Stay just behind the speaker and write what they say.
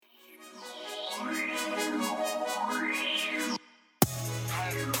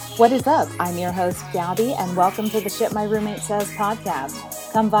What is up? I'm your host, Gabby, and welcome to the Shit My Roommate Says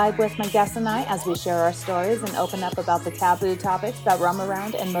podcast. Come vibe with my guests and I as we share our stories and open up about the taboo topics that roam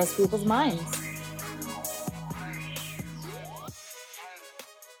around in most people's minds.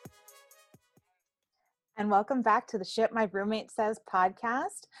 And welcome back to the Shit My Roommate Says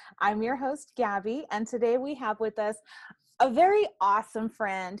podcast. I'm your host, Gabby, and today we have with us a very awesome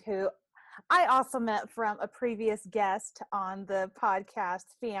friend who I also met from a previous guest on the podcast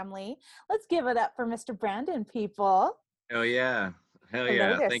family. Let's give it up for Mr. Brandon, people. Oh yeah. Hell Hello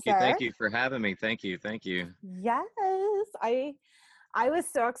yeah. there, Thank you. sir. Thank you for having me. Thank you. Thank you. Yes, I was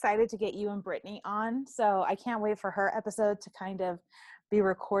so excited to get you and Brittany on, so I can't wait for her episode to kind of be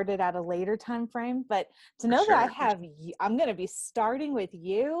recorded at a later time frame. But to know that I have, I'm going to be starting with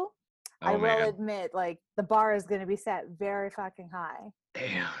you. I will admit, like, the bar is going to be set very fucking high.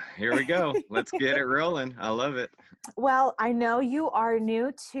 Damn. Here we go. Let's get it rolling. I love it. Well, I know you are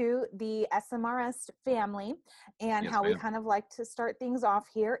new to the SMRS family, and Yes, how we ma'am. kind of like to start things off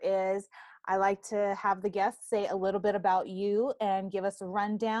here is I like to have the guests say a little bit about you and give us a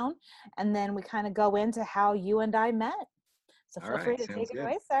rundown, and then we kind of go into how you and I met. So All feel free right. to take Sounds it good.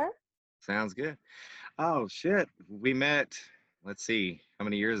 away, sir. Sounds good. Oh shit. We met, let's see, how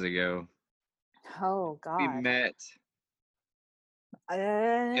many years ago? Oh, We God. met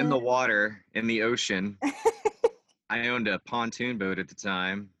in the water, in the ocean. I owned a pontoon boat at the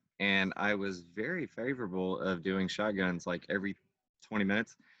time, and I was very favorable of doing shotguns like every 20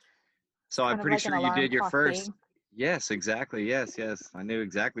 minutes. So I'm Kind of pretty like an sure you alarm did your clock first. thing. Yes, exactly. Yes, yes. I knew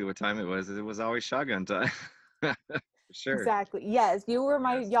exactly what time it was. It was always shotgun time. For sure. Exactly. Yes,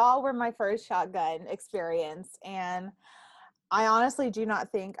 Yes. y'all were my first shotgun experience, and I honestly do not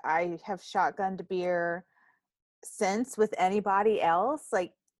think I have shotgunned beer since with anybody else.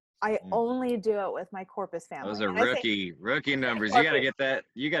 Like, I Mm. only do it with my Corpus Those family. are And I say rookie numbers. You gotta Corpus. get that.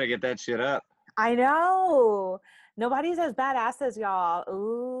 You gotta get that shit up. I know. Nobody's as badass as y'all.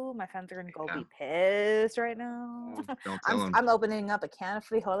 Ooh, my friends are gonna go Yeah. be pissed right now. Oh, don't I'm tell them. I'm opening up a can of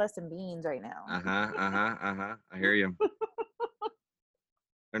frijoles and beans right now. Uh-huh. Uh-huh. Uh-huh. I hear you.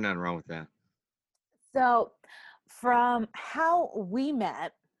 There's nothing wrong with that. So, from how we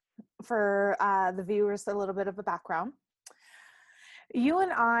met, for the viewers, a little bit of a background. You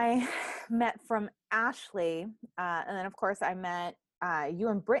and I met from Ashley, and then of course I met you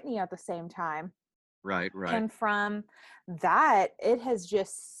and Brittany at the same time. Right, right. And from that, it has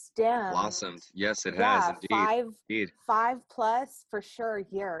just stemmed, Blossomed. Yes, it has yeah, indeed. Indeed. five plus for sure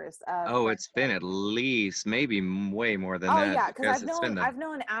years of Oh, it's been friendship. at least maybe way more than Oh that yeah, because because it's been the I've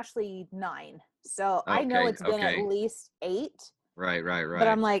known Ashley 9, so I know okay, it's been at okay. least 8. Right, right, But right.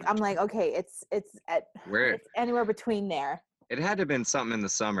 I'm like, okay, Where it's anywhere between there. it had to have been something in the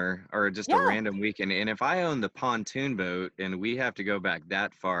summer or just a Yeah, random weekend. And if I own the pontoon boat and we have to go back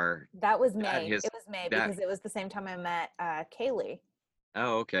that far, that was that May. his It was May that because it was the same time I met Kaylee.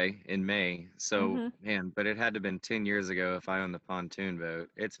 oh okay, in May. So Mm-hmm. man, but it had to have been 10 years ago if I owned the pontoon boat.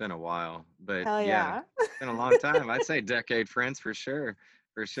 It's been a while. But Hell yeah, yeah. it's been a long time. I'd say decade friends for sure.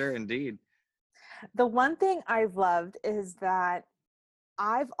 For sure indeed. The one thing I've loved is that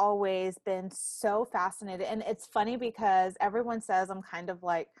I've always been so fascinated. And it's funny because everyone says I'm kind of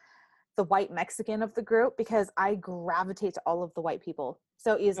like the white Mexican of the group because I gravitate to all of the white people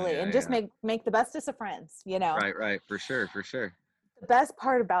so easily Yeah, and just yeah. make the bestest of friends, you know. Right, right, for sure, for sure. The best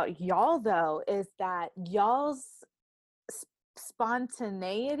part about y'all though is that y'all's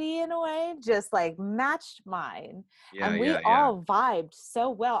spontaneity in a way just like matched mine, Yeah, and we yeah, yeah. all vibed so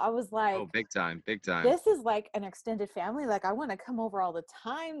well. I was Oh, like, big time, big time. this is like an extended family. Like, I want to come over all the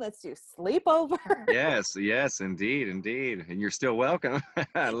time. Let's do sleepover. Yes, yes, indeed, indeed. And you're still welcome.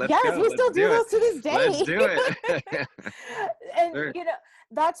 Let's Yes, go. we Let's still do do it. those to this Let's day. do it. And Sure. you know,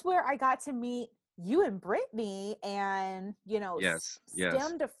 that's where I got to meet you and Brittany, and you know, Yes, yes.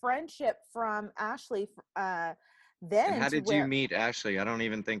 stemmed a friendship from Ashley, And then how to did you where meet Ashley? I don't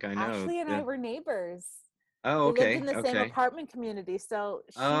even think I know. Ashley and I Yeah. were neighbors. Oh, We lived in okay, the same okay. apartment community. So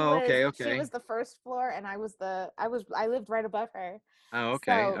Oh, okay, she okay. was the first floor, and I lived right above her. Oh,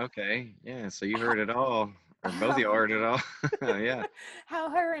 okay, So okay. Yeah, so you how, heard it all, or both of you heard it all. Yeah. how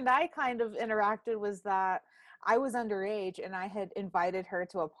her and I kind of interacted was that I was underage and I had invited her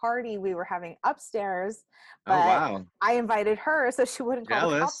to a party we were having upstairs, Oh, but wow. I invited her so she wouldn't call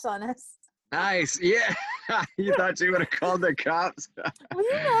the cops Jealous. on us. Nice. Yeah. You thought you would have called the cops? Well,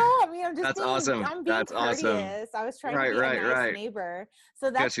 I mean, That's awesome. I'm being That's awesome. courteous. I was trying to Right, be a right, nice right. neighbor.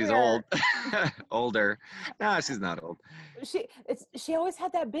 So Because that's she's old. where Older. No, she's not old. she always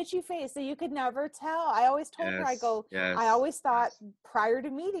had that bitchy face, so you could never tell. I always told her, I Yes. go, I Yes. always thought Yes. prior to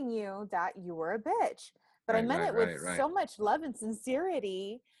meeting you that you were a bitch. But I Right, meant right, it with right, right. so much love and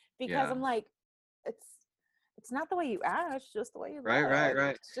sincerity because Yeah. I'm like, it's it's not the way you act, it's just the way you Right, right, look.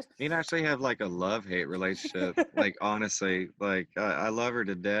 right. It's just Me and actually have like a love-hate relationship. Like honestly, like I love her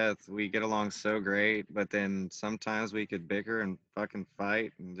to death. We get along so great, but then sometimes we could bicker and fucking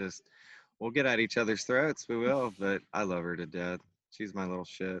fight and just we'll get at each other's throats. We will, but I love her to death. She's my little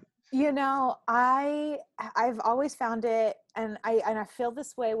shit. I've always found it, and I feel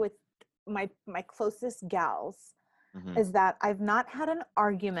this way with my closest gals, Hmm. is that I've not had an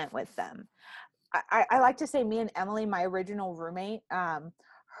argument with them. I like to say me and Emily, my original roommate,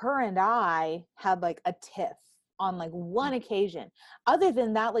 her and I had like a tiff on like one occasion. Other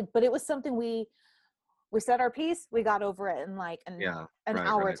than that, like, but it was something we said our piece, we got over it in like Yeah, an right,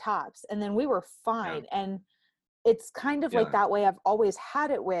 hour right. tops, and then we were Yeah, fine. And it's kind of like yeah. that way I've always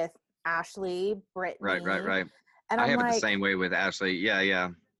had it with Ashley, Right, right, Brittany, right. and I I'm have it the like, same way with Ashley. Yeah, yeah.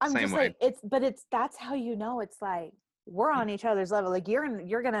 I'm Same just way. like, it's that's how it's like we're Yeah. on each other's level. Like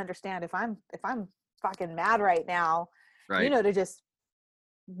you're gonna understand if I'm fucking mad right now, Right. to just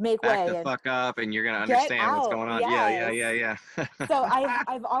make Back the way and fuck up and you're gonna get understand what's out. going on. Yeah, yeah, Yes. yeah, yeah. So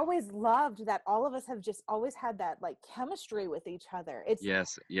I've always loved that all of us have just always had that like chemistry with each other.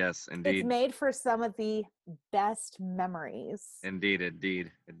 Yes, yes, It's indeed. made for some of the best memories. Indeed,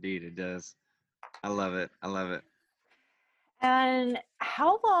 indeed, indeed, it does. I love it. I love it. And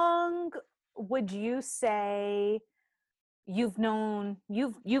how long would you say you've known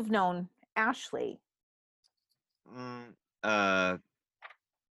Ashley? Mm, uh,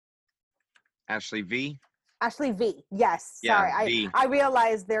 Ashley V. Ashley V. Yes. Yeah, Sorry. I V. I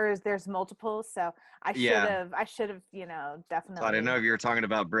realize there's multiples, so Yeah. I should have, So I didn't definitely. know if you were talking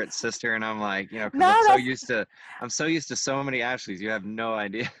about Britt's sister, and I'm like, because No, that's I'm so used to so many Ashleys. You have no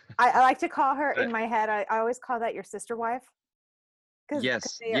idea. I like to call her But in my head. I always call that your sister wife because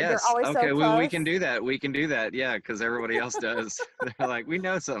yes, they're yes. always so Okay, we close. can do that. We can do that. Yeah, because everybody else does. They're like, we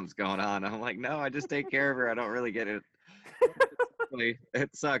know something's going on. I'm like, no, I just take care of her. I don't really get it.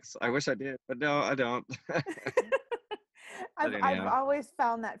 It sucks. I wish I did, but no, I don't. But I've anyhow. always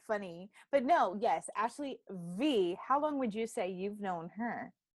found that funny. But no, yes, Ashley V. How long would you say you've known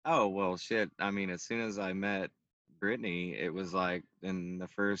her? Oh, well, shit. I mean, as soon as I met Brittany, it was like in the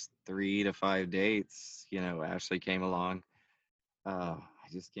first 3 to 5 dates, Ashley came along. I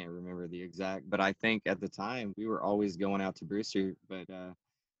just can't remember the exact, but I think at the time we were always going out to Brewster, but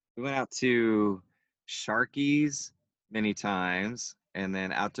we went out to Sharky's many times and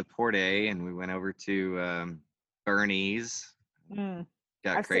then out to Port A and we went over to Bernie's. Mm.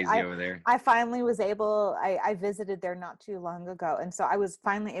 Got I've seen, crazy over there. I finally was able, I visited there not too long ago. And so I was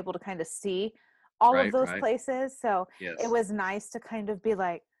finally able to kind of see all of Right, those right. places. So it Yes. was nice to kind of be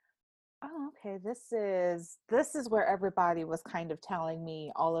like, oh, okay, this is where everybody was kind of telling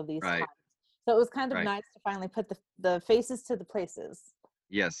me all of these Right, times. So it was kind of right. nice to finally put the faces to the places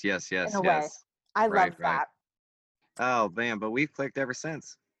Yes, yes, in yes, a way. yes. I Right, love right. that. Oh, man, but we've clicked ever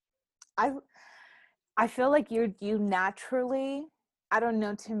since. I I feel like you naturally, I don't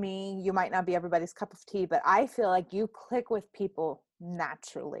know, to me, you might not be everybody's cup of tea, but I feel like you click with people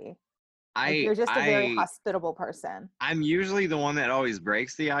naturally. Like I you're just a very I hospitable person. I'm usually the one that always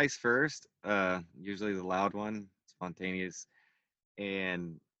breaks the ice first. Usually the loud one, spontaneous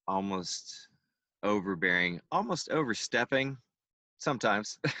and almost overbearing, almost overstepping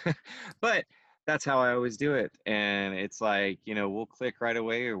sometimes. But that's how I always do it. And it's like, we'll click right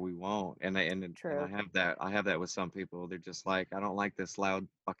away or we won't. And I True. have that. I have that with some people. They're just like, I don't like this loud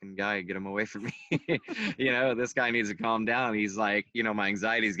fucking guy. Get him away from me. This guy needs to calm down. He's like, my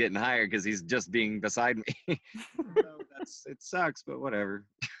anxiety's getting higher because he's just being beside me. So it sucks, but whatever.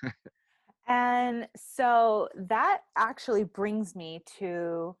 And so that actually brings me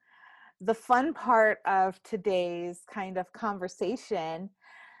to the fun part of today's kind of conversation.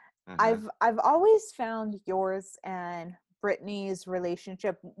 Uh-huh. I've always found yours and Brittany's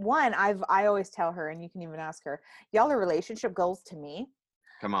relationship. One, I always tell her, and you can even ask her, y'all are relationship goals to me.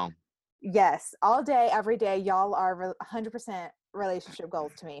 Come on. Yes, all day, every day, y'all are 100% relationship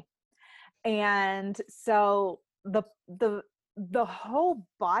goals to me. And so the whole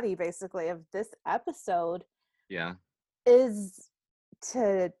body basically of this episode Yeah. is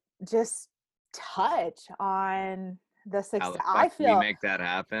to just touch on the How success. the fuck I do we feel make that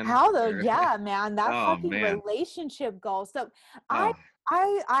happen? how though, Or yeah, man, that oh fucking man. relationship goal. So I Oh.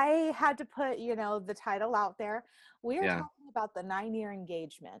 I had to put, the title out there. We are Yeah. talking about the 9-year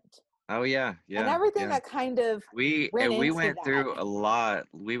engagement Oh yeah, and yeah, everything yeah. that kind of went We into went that. through a lot.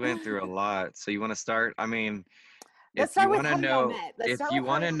 We went through a lot. So you want to start? I mean, Let's if you start with want to how y'all know, met. Let's if start you with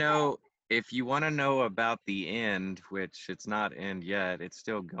how want to y'all met. know, if you want to know about the end, which it's not end yet, it's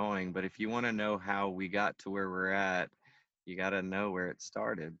still going, but if you want to know how we got to where we're at, you got to know where it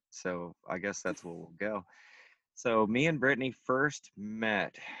started. So I guess that's where we'll go. So me and Brittany first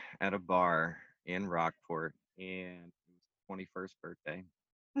met at a bar in Rockport, and it was 21st birthday.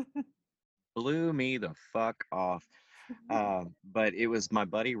 Blew me the fuck off. But it was my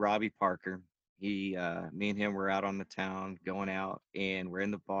buddy Robbie Parker. Me and him were out on the town going out, and we're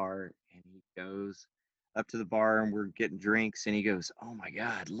in the bar, and he goes up to the bar, and we're getting drinks, and he goes, "Oh my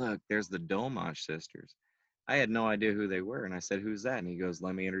God, look, there's the Domash sisters." I had no idea who they were, and I said, "Who's that?" And he goes,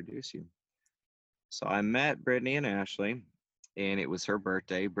 "Let me introduce you." So I met Brittany and Ashley, and it was her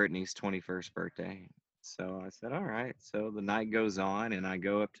birthday, Brittany's 21st birthday. So I said, all right. So the night goes on, and I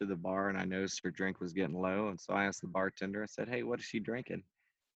go up to the bar, and I noticed her drink was getting low. And so I asked the bartender, I said, hey, what is she drinking?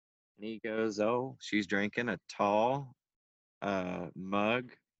 And he goes, oh, she's drinking a tall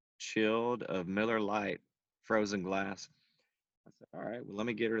mug, chilled of Miller Lite, frozen glass. I said, all right, well, let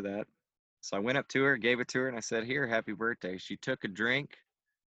me get her that. So I went up to her, gave it to her, and I said, here, happy birthday. She took a drink,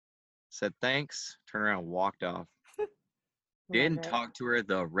 said thanks, turned around, walked off. Love Didn't it. talk to her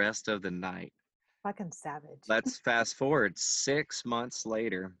the rest of the night. Fucking savage. Let's fast forward 6 months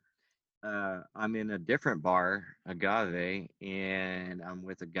later. I'm in a different bar, Agave, and I'm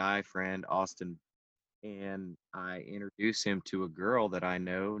with a guy friend, Austin, and I introduce him to a girl that I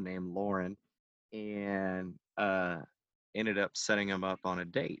know named Lauren, and ended up setting him up on a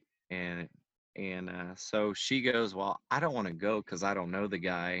date. And so she goes, well, I don't want to go because I don't know the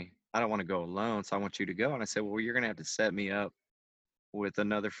guy. I don't want to go alone, so I want you to go. And I said, well, you're gonna have to set me up with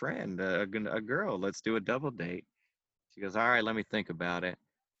another friend, a girl. Let's do a double date. She goes, all right, let me think about it.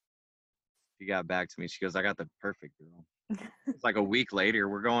 She got back to me. She goes, I got the perfect girl. It's like a week later,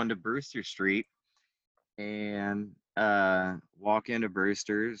 we're going to Brewster Street and walk into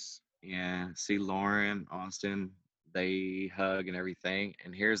Brewster's and see Lauren, Austin. They hug and everything.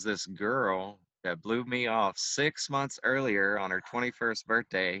 And here's this girl that blew me off 6 months earlier on her 21st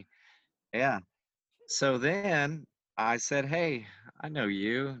birthday. Yeah, so then I said, hey, I know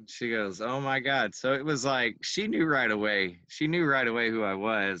you. She goes, oh my God. So it was like she knew right away. She knew right away who I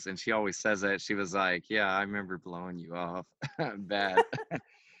was. And she always says that. She was like, yeah, I remember blowing you off bad.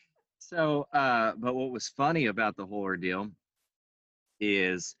 So, but what was funny about the whole ordeal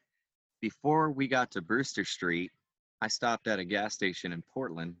is before we got to Brewster Street, I stopped at a gas station in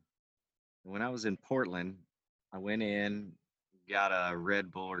Portland. And when I was in Portland, I went in, got a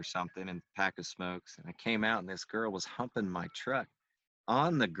Red Bull or something and a pack of smokes, and I came out and this girl was humping my truck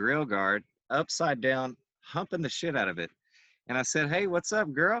on the grill guard, upside down, humping the shit out of it. And I said, hey, what's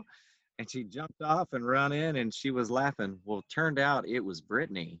up, girl? And she jumped off and run in and she was laughing. Well, it turned out it was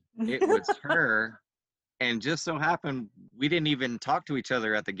Brittany. It was her. And just so happened, we didn't even talk to each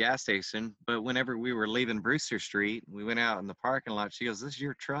other at the gas station. But whenever we were leaving Brewster Street, we went out in the parking lot. She goes, this is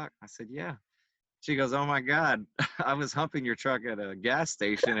your truck? I said, yeah. She goes, oh my God, I was humping your truck at a gas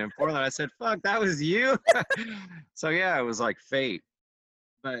station in Portland. I said, fuck, that was you. So yeah, it was like fate.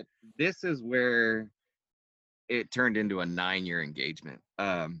 But this is where it turned into a 9-year engagement.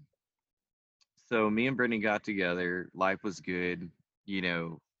 So me and Brittany got together. Life was good. You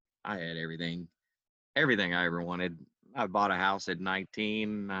know, I had everything I ever wanted. I bought a house at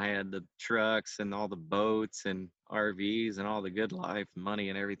 19. I had the trucks and all the boats and RVs and all the good life, money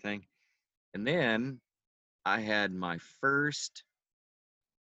and everything. And then I had my first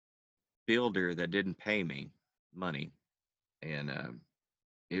builder that didn't pay me money. And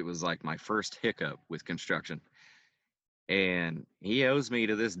it was like my first hiccup with construction. And he owes me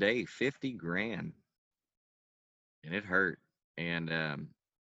to this day 50 grand. And it hurt. And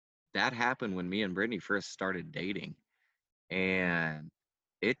that happened when me and Brittany first started dating. And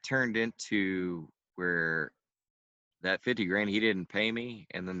it turned into where that 50 grand he didn't pay me.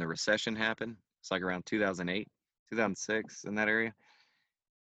 And then the recession happened. It's like around 2008, 2006 in that area.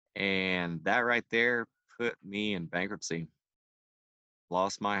 And that right there put me in bankruptcy.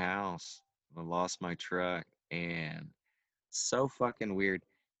 Lost my house, I lost my truck, and so fucking weird.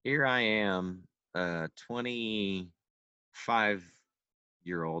 Here I am, a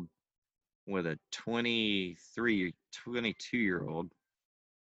 25-year old with a 22-year old,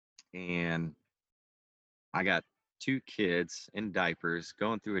 and I got two kids in diapers,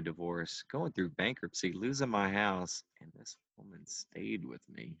 going through a divorce, going through bankruptcy, losing my house, and this woman stayed with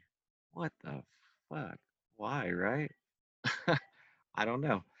me. What the fuck? Why, right? I don't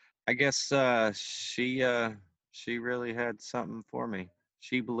know. I guess she really had something for me.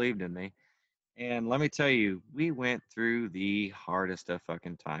 She believed in me. And let me tell you, we went through the hardest of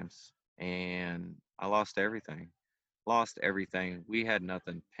fucking times. And I lost everything. Lost everything. We had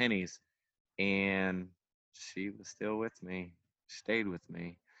nothing, pennies. And she was still with me, stayed with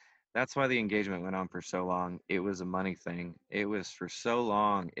me. That's why the engagement went on for so long. It was a money thing. It was for so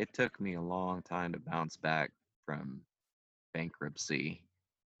long. It took me a long time to bounce back from bankruptcy.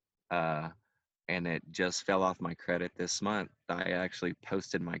 Uh, and it just fell off my credit this month. I actually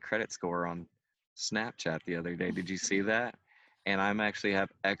posted my credit score on Snapchat the other day. Did you see that? And I'm actually have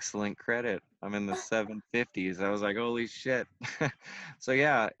excellent credit. I'm in the 750s. I was like, holy shit. So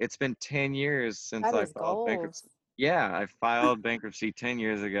yeah, it's been 10 years since That I is filed goals. bankruptcy. Yeah, I filed bankruptcy 10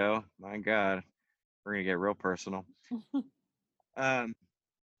 years ago. My God, we're gonna get real personal. Um,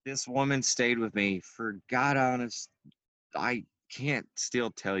 this woman stayed with me for God honest. I can't still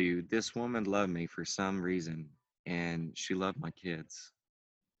tell you. This woman loved me for some reason, and she loved my kids.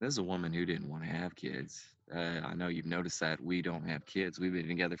 This is a woman who didn't want to have kids. I know you've noticed that we don't have kids. We've been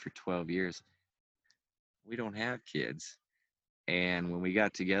together for 12 years. We don't have kids. And when we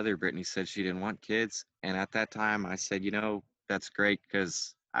got together, Brittany said she didn't want kids. And at that time, I said, that's great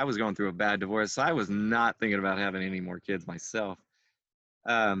because I was going through a bad divorce. So I was not thinking about having any more kids myself.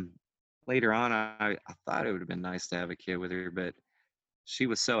 Um, Later on, I thought it would have been nice to have a kid with her, but she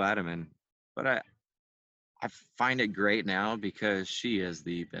was so adamant. But I find it great now because she is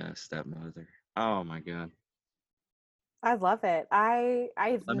the best stepmother. Oh my God. I love it.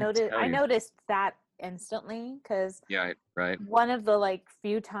 Let me tell I you. noticed that instantly because Yeah, right. one of the like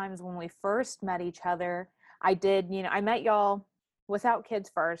few times when we first met each other, I did, I met y'all without kids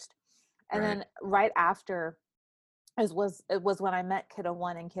first, and Right. then right after it was when I met kiddo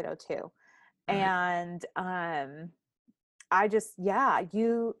 1 and kiddo 2. Right. And I just, yeah,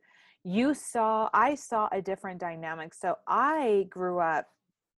 I saw a different dynamic. So I grew up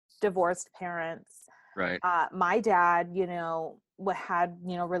divorced parents. Right. My dad, had,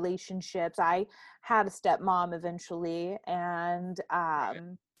 relationships. I had a stepmom eventually. And, Right.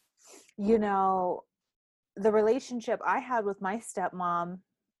 you know, the relationship I had with my stepmom,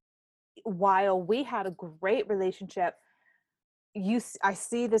 while we had a great relationship, I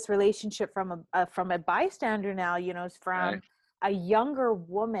see this relationship from a bystander now, Right. from a younger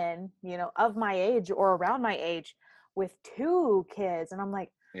woman, of my age or around my age with 2 kids. And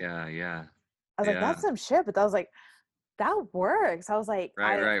Yeah. Yeah. I was like, Yeah. that's some shit. But I was like, that works. I was like,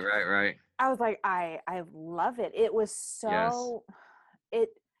 Right. Right. Right. Right. I love it. It was Yes. so it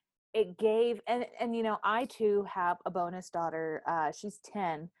it gave, and I too have a bonus daughter. She's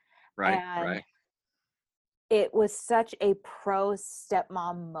 10, Right. and Right. it was such a pro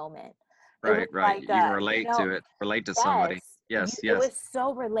stepmom moment. It was Right. Right. like, You can relate to it. Relate to somebody. yes, Yes. it Yes. was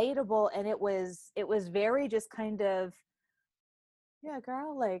so relatable, and it was very just kind of, yeah,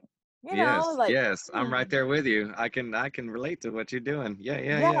 girl, like, Yes. like, Yes. I'm right there with you. I can relate to what you're doing. Yeah.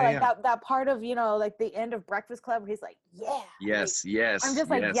 Yeah. yeah, Yeah. like Yeah. that part of, like the end of Breakfast Club where he's like, yeah, like, Yes. I'm Yes. just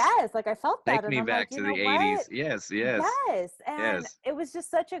like, Yes. yes, like I felt that, Take and me I'm like, back you to know the what? 80s. Yes. Yes. Yes, and Yes. it was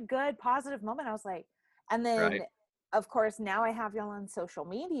just such a good positive moment. I was like, and then Right. of course now I have y'all on social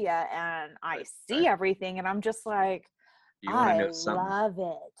media and I Right. see Right. everything, and I'm just like, You want to I know something love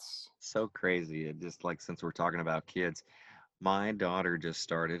it. so crazy? It just like since we're talking about kids, my daughter just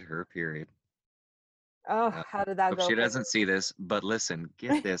started her period. Oh, Uh, how did that Hope go she for doesn't see this, but listen,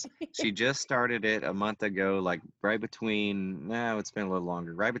 get this. She just started it a month ago, like right between, no, it's been a little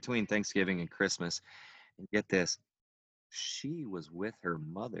longer, right between Thanksgiving and Christmas. And get this, she was with her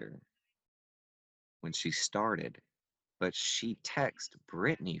mother when she started, but she texted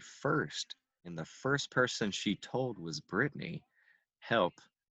Brittany first. And the first person she told was Brittany, help,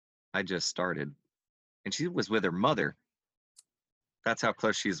 I just started. And she was with her mother. That's how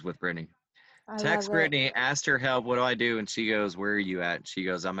close she is with Brittany. I love Text it. Brittany, asked her help. What do I do? And she goes, where are you at? She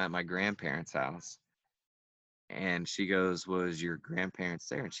goes, I'm at my grandparents' house. And she goes, was your grandparents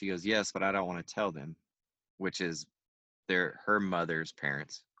there? And she goes, yes, but I don't want to tell them, which is her mother's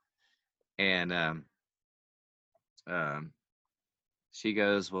parents. And um, she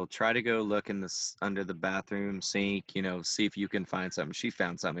goes, well, try to go look in this under the bathroom sink, see if you can find something. She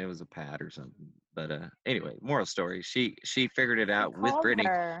found something. It was a pad or something. But anyway, moral story. She figured it She out with called Brittany,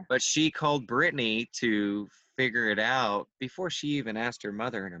 her. but she called Brittany to figure it out before she even asked her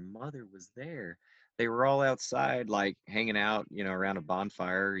mother, and her mother was there. They were all outside, like hanging out, around a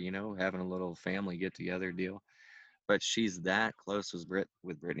bonfire, having a little family get together deal. But she's that close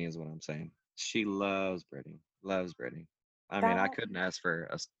with Brittany, is what I'm saying. She loves Brittany. Loves Brittany. I mean, I That couldn't ask for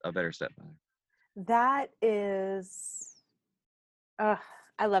a better stepmother. that is Ugh,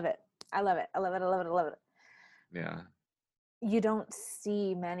 I love it. I love it. I love it. I love it. I love it. Yeah. You don't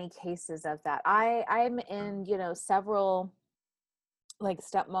see many cases of that. I'm in, several like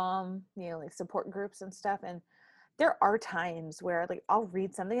stepmom, like support groups and stuff. And there are times where like I'll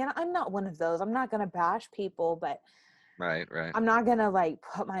read something and I'm not one of those. I'm not going to bash people, but Right, right, I'm not going to like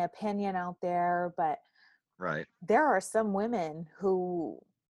put my opinion out there. But right. there are some women who,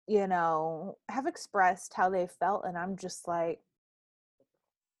 have expressed how they felt. And I'm just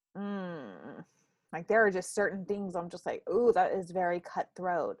mm, like there are just certain things I'm just like, ooh, that is very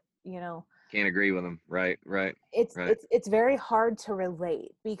cutthroat. Can't agree with them. Right, right, it's right. it's it's very hard to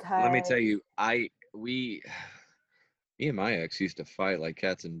relate Let me tell because you, me and my ex used to fight like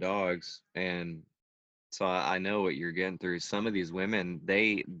cats and dogs, and so I know what you're getting through. Some of these women,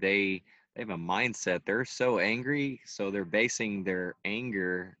 they have a mindset. They're so angry, so they're basing their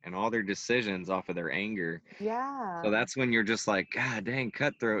anger and all their decisions off of their anger. So yeah, that's when you're just like, God dang,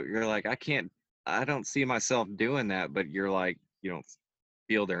 cutthroat. You're like, I don't see myself doing that, but you're like, you don't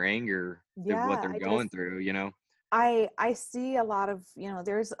feel their anger through what yeah, they're going through, you know? I see a lot of,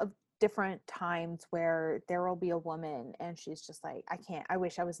 there's a different times where there will be a woman and she's just like, I can't, I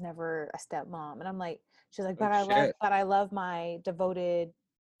wish I was never a stepmom. And I'm like, she's like, Oh shit. but I love my devoted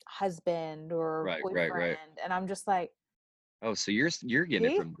husband or Right, right, right. boyfriend. And I'm just like, Oh, so you're getting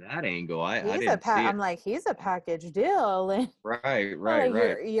it he from that angle. I he's didn't see it. I'm like, he's a package deal. And Right, right, like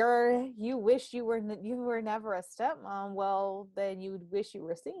right. you wish you were never a stepmom. Well, then you would wish you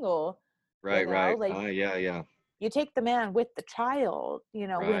were single, Right, right. like Yeah, yeah. you take the man with the child.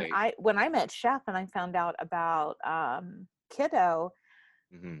 Right. When I met Chef and I found out about Kiddo,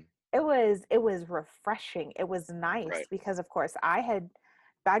 Hmm. it was refreshing. It was nice Right, because of course I had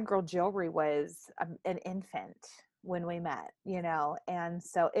Bad Girl Jewelry was an infant when we met, and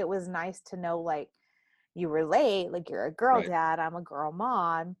so it was nice to know like you relate, like you're a girl right. dad, I'm a girl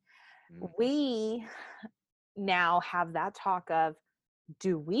mom. Mhm. We now have that talk of,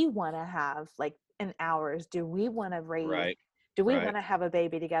 do we want to have like an hours, do we want to raise, Right, do we right. want to have a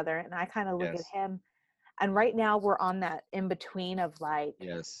baby together? And I kind of look at Yes, him, and right now we're on that in between of like,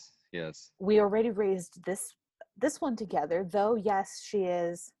 yes, yes. we already raised this one together, though yes, she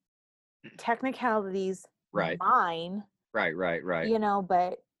is technicalities Right, mine, right, right, right,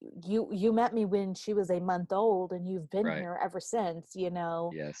 but you met me when she was a month old and you've been right. here ever since. Yes,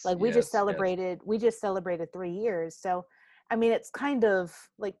 Like yes, yes. we just celebrated 3 years. So I mean, it's kind of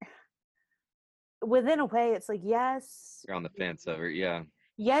like, within a way, it's like, yes, You're on the fence over it. Yeah,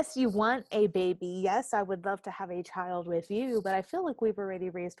 yes, you want a baby, yes, I would love to have a child with you, but I feel like we've already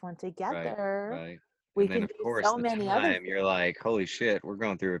raised one right, together. right. We And then can of do course so the many other time things. you're like, holy shit, we're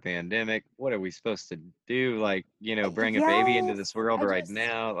going through a pandemic. What are we supposed to do? Like, bring a baby into Yes, this world I right just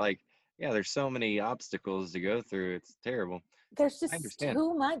now. Like, yeah, there's so many obstacles to go through. It's terrible. there's I just understand.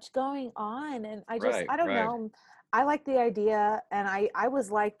 too much going on, and Right, I don't right, know. I like the idea, and I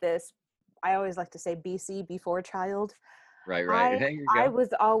was like this. I always like to say BC, before child. right, right. I Hey, you I go. was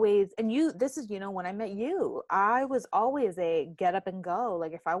always, and this is, when I met you, I was always a get up and go.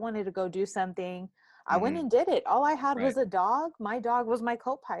 Like if I wanted to go do something, I went Mm-hmm. and did it. All I had Right, was a dog. My dog was my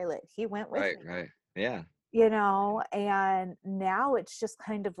co-pilot. He went with right, me, right. Yeah. and now it's just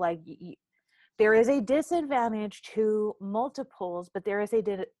kind of like, there is a disadvantage to multiples, but there is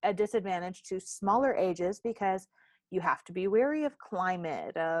a disadvantage to smaller ages because you have to be wary of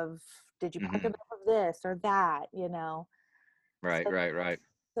climate, of did you pack Mm-hmm. enough of this or that. Right, So, right, right.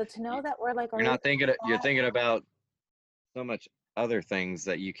 so to know Y- that we're like You're already not thinking. You're that, thinking about so much other things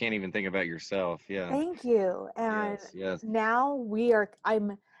that you can't even think about yourself. Yeah. thank you. And Yes. Yes. now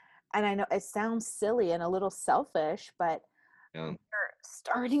and I know it sounds silly and a little selfish, but Yeah. we're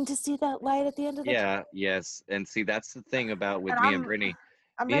starting to see that light at the end of the tunnel. Yeah. Yes. And see, that's the thing about with And me and Brittany.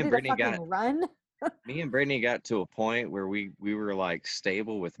 I'm Me and ready to Brittany fucking got run. me and Brittany got to a point where we were like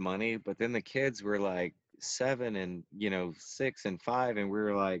stable with money, but then the kids were like 7 and 6 and 5, and we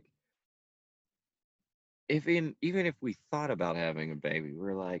were like, even if we thought about having a baby,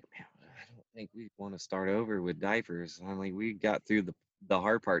 we're like, man, I don't think we want to start over with diapers. I mean, we got through the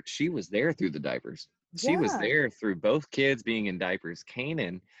hard part. She was there through the diapers. She was Yeah. there through both kids being in diapers.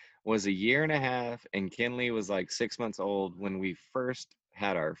 Kanan was a year and a half, and Kinley was like 6 months old when we first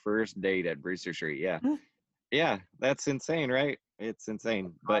had our first date at Brewster Street. Yeah, yeah, that's insane, right? It's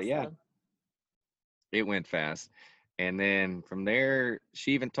insane, but yeah, Awesome. it went fast. And then from there,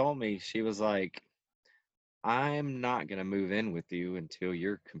 she even told me, she was like, I'm not going to move in with you until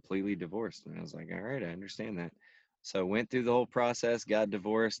you're completely divorced. And I was like, all right, I understand that. So went through the whole process, got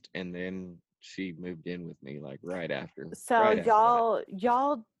divorced, and then she moved in with me like right after. So Right after that.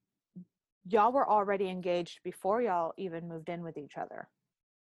 y'all y'all were already engaged before y'all even moved in with each other?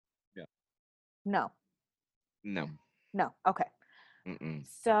 Yeah. No. No. No. Okay. Mm-mm.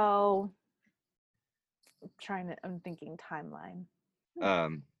 So I'm thinking timeline.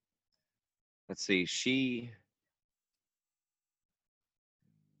 Um, let's see. She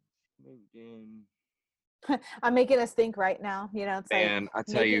moved in. I'm making us think right now. It's like Man, I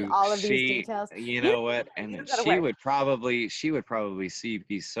tell making you, all of these details. you You know what? you And don't gotta worry. she would probably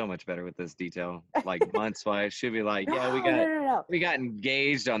be so much better with this detail. Like months wise, she'd be like, "Yeah, No, no, no, no. we got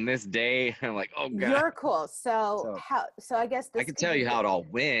engaged on this day." I'm like, "Oh God." You're cool. So So how? So I guess I this can could tell you be how it all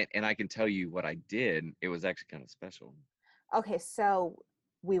went, and I can tell you what I did. It was actually kind of special. okay. So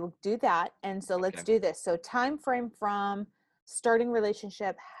we will do that, and so let's Okay. do this. So time frame from starting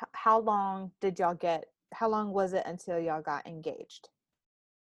relationship. How long did y'all get? How long was it until y'all got engaged?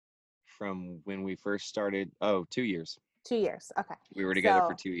 From when we first started, oh, 2 years. 2 years. Okay. We were together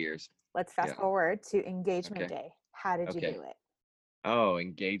for So 2 years. let's Yeah. fast forward to engagement Okay. day. How did you Okay. do it? Oh,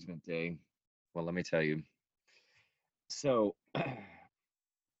 engagement day. Well, let me tell you. So,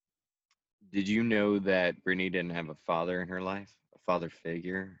 did you know that Brittany didn't have a father in her life, a father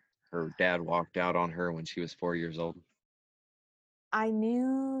figure? Her dad walked out on her when she was 4 years old. I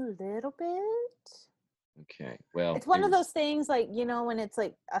knew a little bit. Okay. Well, It's one of those things like, when it's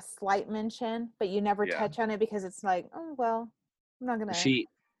like a slight mention, but you never yeah. touch on it because it's like, oh, well, I'm not going to. She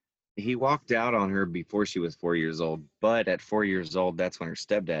he walked out on her before she was 4 years old, but at 4 years old, that's when her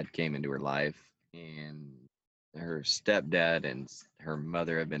stepdad came into her life, and her stepdad and her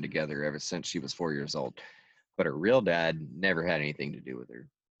mother have been together ever since she was 4 years old. But her real dad never had anything to do with her,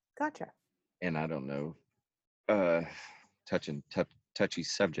 Gotcha. and I don't know, uh, touchy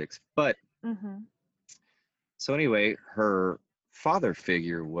subjects. But Mm-hmm. so anyway, her father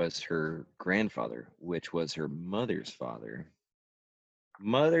figure was her grandfather, which was her mother's father.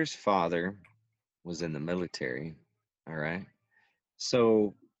 Mother's father was in the military. All right.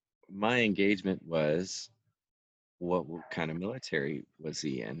 So my engagement was what kind of military was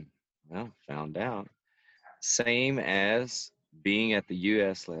he in? Well, found out. Same as being at the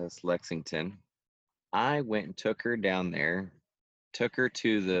USS Lexington. I went and took her down there, took her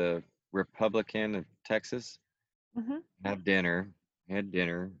to the Republican of Texas, Mm-hmm. have dinner, had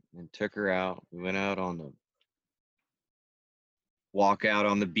dinner, and took her out. We went out on the walk out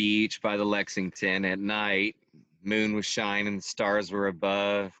on the beach by the Lexington at night. Moon was shining, the stars were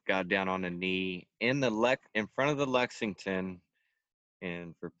above. Got down on a knee in front of the Lexington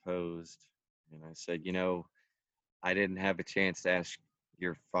and proposed. And I said, I didn't have a chance to ask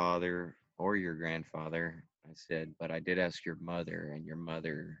your father or your grandfather. I said, but I did ask your mother, and your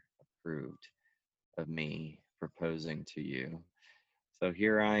mother approved of me proposing to you. So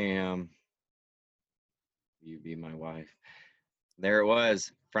here I am. You be my wife. There it was,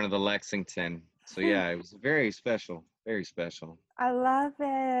 in front of the Lexington. So yeah, it was very special, very special. I love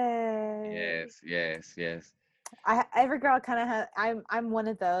it. Yes, yes, yes, Every girl kind of has. I'm one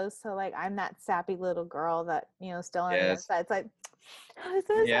of those. So like I'm that sappy little girl that still on the yes, inside. It's like, oh, this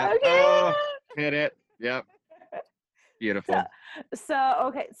is yeah. so Oh, cute. hit it. Yep, So beautiful.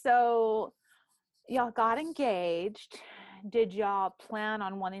 okay. So y'all got engaged. Did y'all plan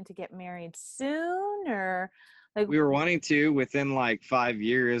on wanting to get married soon, or like? We were wanting to within like 5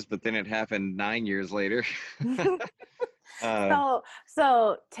 years, but then it happened 9 years later. uh,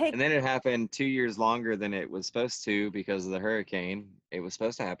 so take. and then it happened 2 years longer than it was supposed to because of the hurricane. It was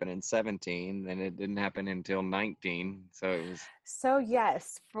supposed to happen in 17, then it didn't happen until 19. So it was, So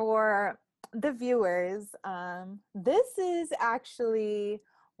yes, for the viewers, this is actually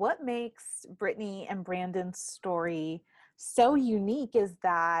what makes Brittany and Brandon's story so unique is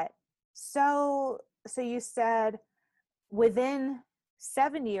that so you said within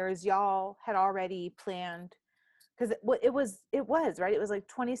 7 years y'all had already planned because it was right, it was like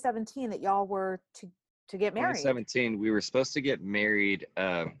 2017 that y'all were to get married. 2017. We were supposed to get married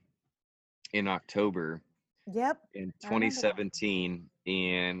in October Yep, in I remember that. 2017,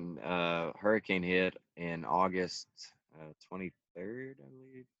 and hurricane hit in August 23rd, I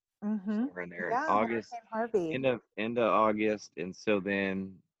believe, Mm-hmm. somewhere in there in Yeah, August, Hurricane Harvey. end of August. And so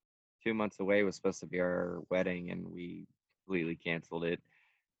then 2 months away was supposed to be our wedding, and we completely canceled it,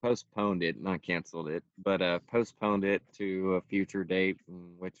 postponed it, not canceled it, but postponed it to a future date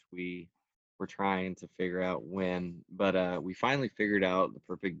in which we were trying to figure out when. But we finally figured out the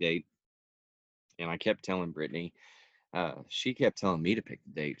perfect date, and I kept telling Brittany. She kept telling me to pick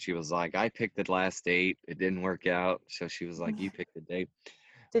the date. She was like, I picked the last date. It didn't work out. So she was like, you pick the date.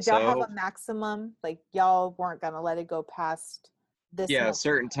 Did y'all have So a maximum? Like y'all weren't gonna let it go past? this Yeah, a much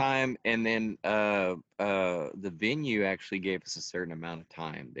certain time. time, and then the venue actually gave us a certain amount of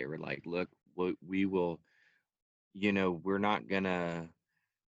time. They were like, "Look, we will, we're not going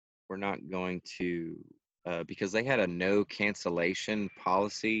to because they had a no cancellation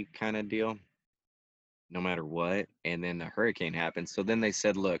policy kind of deal, no matter what." And then the hurricane happened, so then they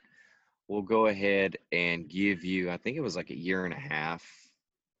said, "Look, we'll go ahead and give you, I think it was like a year and a half."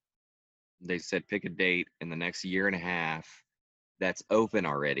 They said, "Pick a date in the next year and a half that's open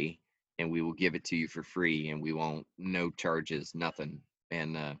already, and we will give it to you for free, and we won't, no charges, nothing."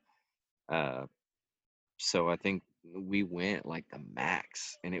 And uh, so I think we went like the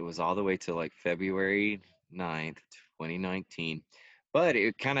max, and it was all the way to like February 9th, 2019. But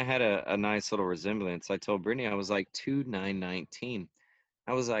it kind of had a nice little resemblance. I told Brittany, I was like, 2/9/19.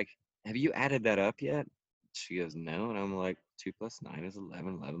 I was like, "Have you added that up yet?" She goes, "No." And I'm like, 2 plus 9 is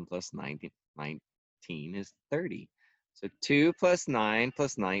 11. 11 plus 19 is 30. So 2 plus 9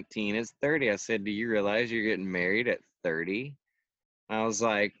 plus 19 is 30. I said, "Do you realize you're getting married at 30?" I was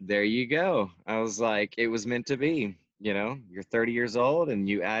like, "There you go." I was like, "It was meant to be. You're 30 years old and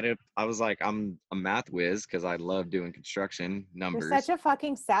you added." I was like, I'm a math whiz because I love doing construction You're such numbers. a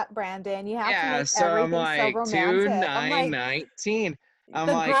fucking sap, Brandon. You have to Yeah, make so I'm everything so like, 2 romantic. I'm 9 like, 19. I'm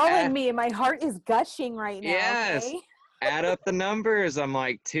the like, girl in me, my heart is gushing right now, yes, okay? add up the numbers. I'm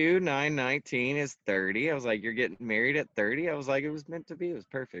like, 2 9 19 is 30. I was like, "You're getting married at 30?" I was like, "It was meant to be. It was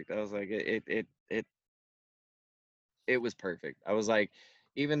perfect." I was like, it was perfect. I was like,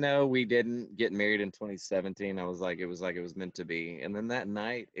 even though we didn't get married in 2017, I was like it was meant to be. And then that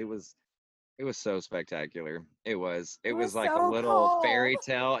night, it was so spectacular. It It was was like a so little cold. fairy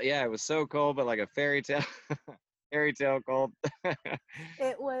tale. Yeah, it was so cold, but like a fairy tale, fairy tale cold. It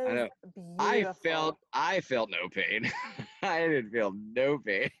I was know. beautiful. I felt no pain. I didn't feel no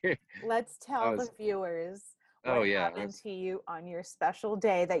pain. Let's I tell the was, viewers oh what yeah, happened to you on your special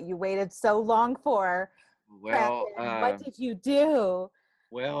day that you waited so long for. well, Brandon, what did you do?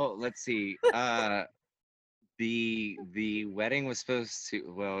 let's see. The wedding was supposed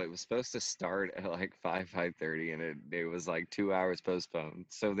to, well, it was supposed to start at like 5:30, and it was like 2 hours postponed.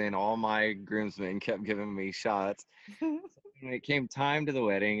 So then all my groomsmen kept giving me shots. So when it came time to the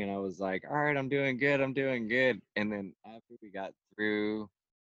wedding, and I was like, "All right, I'm doing good, I'm doing good." And then after we got through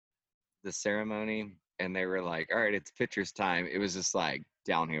the ceremony, and they were like, "All right, it's pictures time," it was just like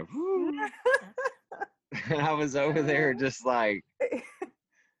downhill. And I was over there just like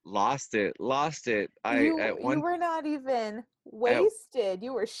lost it, lost it. I you at you one were not even at wasted.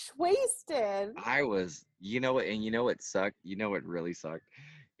 You were wasted. I was, and you know what sucked? You know what really sucked?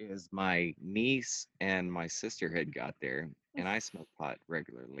 Is my niece and my sister had got there, and I smoke pot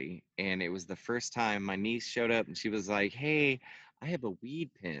regularly. And it was the first time my niece showed up and she was like, "Hey, I have a weed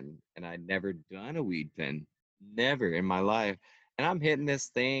pen." And I'd never done a weed pen, never in my life. And I'm hitting this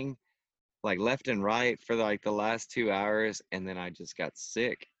thing like left and right for like the last 2 hours. And then I just got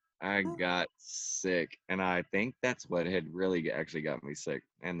sick. I got sick. And I think that's what had really actually got me sick.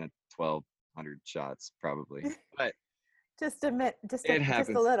 And the 1,200 shots probably. But Just a minute, it just a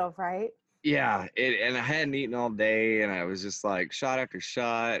happens. little, right? Yeah, and I hadn't eaten all day, and I was just like shot after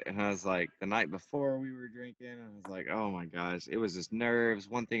shot, and I was like the night before we were drinking, and I was like, oh my gosh, it was just nerves,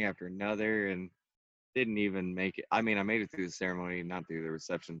 one thing after another, and didn't even make it. I mean, I made it through the ceremony, not through the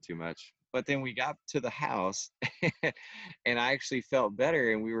reception too much. But then we got to the house, and I actually felt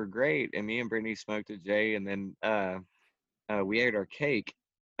better, and we were great. And me and Brittany smoked a J, and then we ate our cake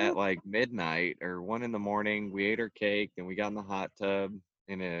at like midnight or 1 in the morning. We ate our cake, and we got in the hot tub,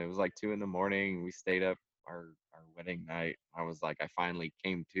 and it was like 2 in the morning. We stayed up our wedding night. I was like, I finally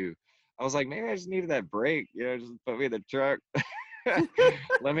came to. I was like, maybe I just needed that break. Just put me in the truck.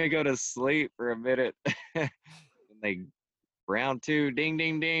 Let me go to sleep for a minute. And they round two, ding,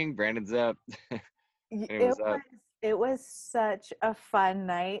 ding, ding. Brandon's up, and it It was was up. it was such a fun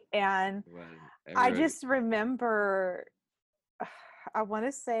night, and It was I everybody. just remember, I want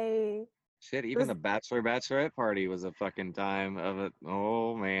to say Shit, it even was, the bachelorette party was a fucking time of it.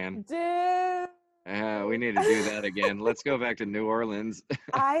 Oh man. dude. We need to do that again. Let's go back to New Orleans.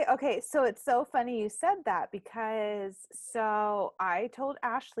 Okay, so it's so funny you said that, because so I told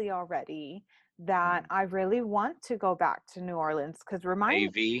Ashley already that I really want to go back to New Orleans, because remind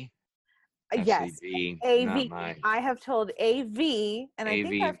AV, Ashley yes, V, not AV. my I have told AV, and I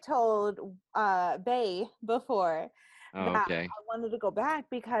think AV. I've told Bay before Oh, that okay. I wanted to go back,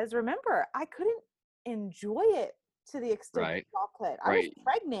 because remember, I couldn't enjoy it to the extent Right, that y'all could. I was right.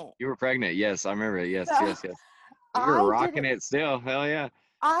 pregnant. You were pregnant. Yes, I remember. Yes, So yes, yes. You were I rocking didn't it still. Hell yeah.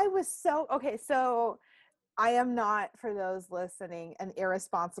 I was so okay, so I am not, for those listening, an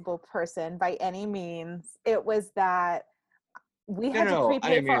irresponsible person by any means. It was that we No, had to no, I prepay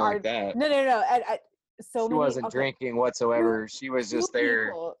didn't for mean it our like that. no. So She many wasn't okay. drinking two whatsoever. She was just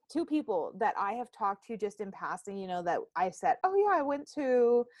there. two people that I have talked to just in passing, that I said, oh yeah, I went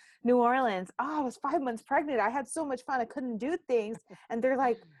to New Orleans. Oh, I was 5 months pregnant. I had so much fun. I couldn't do things. And they're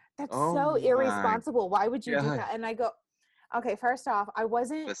like, that's Oh so my irresponsible. Why would you do God. that? And I go, okay, first off, I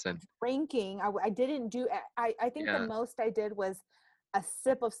wasn't Listen, drinking. I didn't do, I think the yeah, most I did was a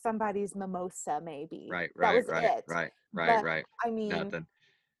sip of somebody's mimosa, maybe. right, That right, was right, it. right, right, But right. I mean, Nothing,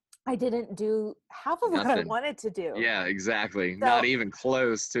 I didn't do half of what I nothing. wanted to do. Yeah, exactly. Not So even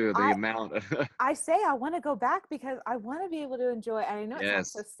close to the I amount of. I say I want to go back because I want to be able to enjoy. And I know it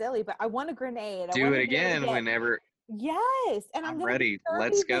sounds so Yes. silly, but I want a grenade. I Do want it to be able to again get whenever. yes. And I'm I'm gonna be ready. 30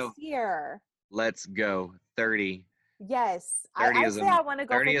 Let's this go. year. Let's go. 30. Yes, 30 I is say a I want to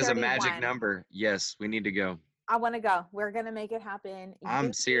go for 30 is a magic 31. number. Yes, we need to go. I want to go. We're gonna make it happen. You, I'm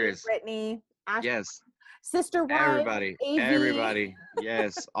me, serious. Brittany, Ash, Yes. sister wives, Everybody. AV. Everybody.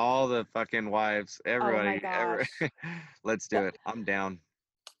 Yes. All the fucking wives. Oh my Everybody. gosh. Let's do it. I'm down.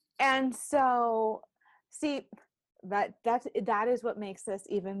 And so, see, that is what makes this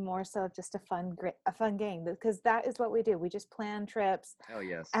even more so just a fun game, because that is what we do. We just plan trips, Hell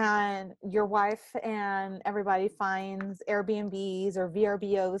yes. and your wife and everybody finds Airbnbs or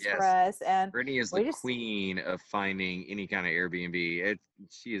VRBOs for Yes. us, and Brittany is the we just queen of finding any kind of Airbnb.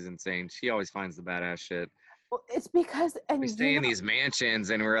 She is insane. She always finds the badass shit. well, it's because We and stay in these mansions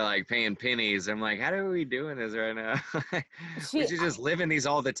and we're like paying pennies. I'm like, how are we doing this right now? We she should just live in these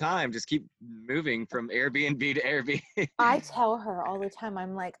all the time. Just keep moving from Airbnb to Airbnb. I tell her all the time,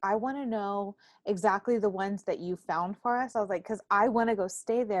 I'm like, I want to know exactly the ones that you found for us. I was like, because I want to go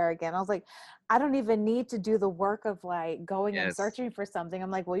stay there again. I was like, I don't even need to do the work of like going and Yes, searching for something.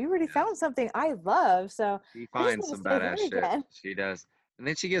 I'm like, well, you already found yes. something I love. So She I just finds want to some stay badass there shit. again. She does. And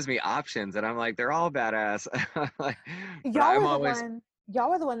then she gives me options and I'm like, they're all badass. Like, but Y'all I'm were the always, one,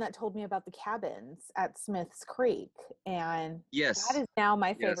 y'all were the one that told me about the cabins at Smith's Creek. And that yes, is now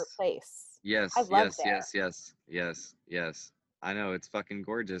my favorite yes. place. I Yes, love yes, there. yes, yes, yes, yes. I know it's fucking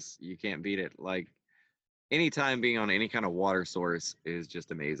gorgeous. You can't beat it. Like anytime being on any kind of water source is just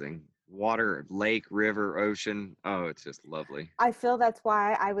amazing. Water, lake, river, ocean. Oh, it's just lovely. I feel that's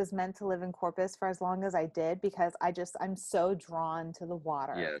why I was meant to live in Corpus for as long as I did, because I'm so drawn to the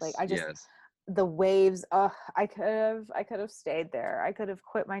water. Like Yes, yes. the waves, I could have stayed there. I could have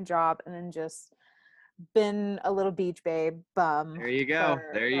quit my job and then just been a little beach babe bum There you go.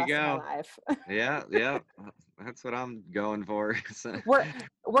 for There the you rest of my go. life. Yeah, yeah. That's what I'm going for. we're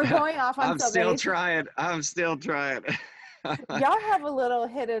we're going off on I'm so still many trying. I'm still trying. y'all have a little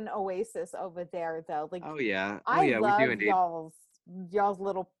hidden oasis over there though. Like Oh yeah. Oh I yeah, we do love indeed. y'all's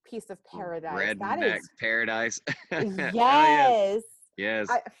little piece of paradise. That Redneck is paradise. Hell yes. yes. Yes.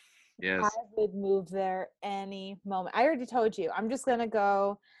 I I Yes. would move there any moment. I already told you, I'm just gonna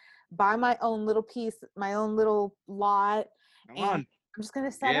go buy my own little piece, my own little lot, Come and on. I'm just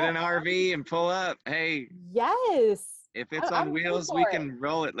gonna set Get up. an RV and pull up. Hey, Yes, if it's on I'm here wheels, we for it. can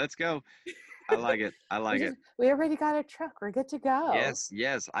roll it. Let's go. I like it. I like it. We already got a truck. We're good to go. Yes,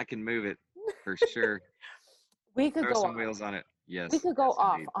 yes, I can move it for sure. We could Throw go some off. wheels on it. We Yes, could go yes,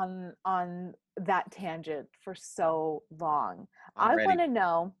 off indeed. on that tangent for so long. I'm I want ready. to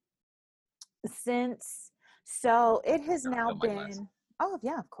know since so it has Gotta now fill my glass. been. Oh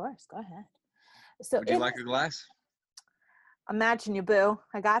yeah, of course. Go ahead. So Would you it like has. a glass? Imagine you, boo.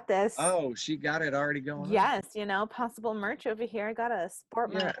 I got this. Oh, she got it already going on. Yes, possible merch over here. I gotta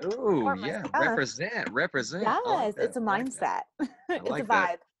Yeah. Ooh, support my yeah. stuff. Represent, represent. I like Yes, that. it's a I like that. mindset. I It's a like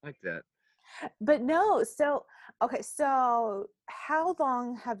that. vibe. I like that. But no, so okay, so how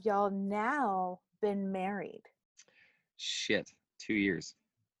long have y'all now been married? Shit. 2 years.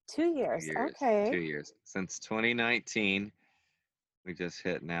 2 2 years. years. Okay. 2 years. Since 2019. We just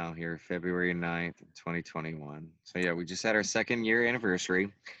hit now here February 9th, 2021. So yeah, we just had our second year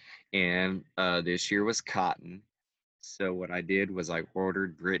anniversary, and this year was cotton. So what I did was I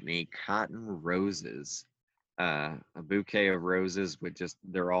ordered Brittany cotton roses, a bouquet of roses with just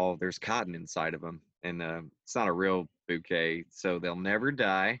there's cotton inside of them, and it's not a real bouquet, so they'll never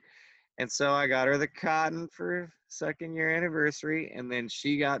die. And so I got her the cotton for second year anniversary, and then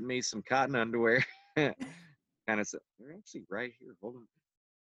she got me some cotton underwear. Kind of, they're actually right here. Hold on.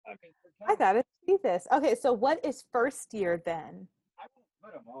 I mean, they're I kind of. gotta see this. Okay, so what is first year then? I won't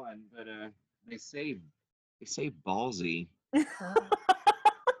put them on, but they say ballsy.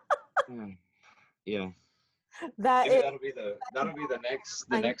 Hmm, yeah, That maybe is that'll be the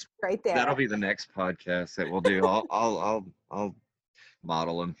un- next right that'll there. be the next podcast that we'll do. I'll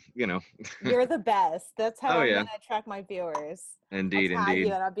model them, you know. You're the best. That's how Oh I'm yeah, gonna attract my viewers. I'll indeed, tag you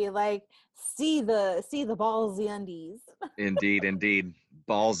indeed, and I'll be like, see the ballsy undies. indeed, indeed.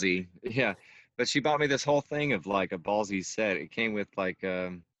 Ballsy. Yeah. But she bought me this whole thing of like a ballsy set. It came with like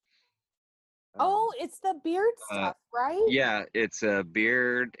um Oh, it's the beard uh stuff, right? yeah, it's a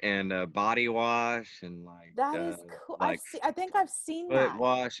beard and a body wash and That is cool. like I think I've seen foot that.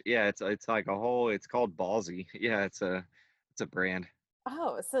 wash. Yeah, it's like a whole. It's called Ballsy. Yeah, it's a brand.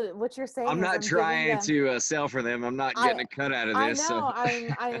 Oh, so what you're I'm saying is not I'm giving trying them to sell for them. I'm not I getting a cut out of I this. So know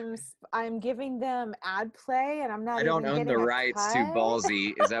I'm giving them ad play and I'm I not don't even own the getting a rights to cut.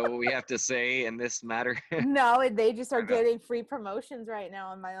 Ballsy. Is that what we have to say in this matter? No, they just are I know. getting free promotions right now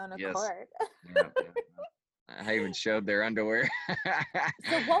on my own Yes. accord. Yeah, yeah. I even showed their underwear.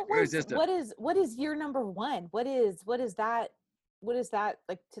 So It was just a what is year number one? What is that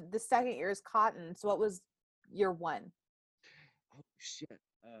like the second year is cotton. So what was year one? oh shit.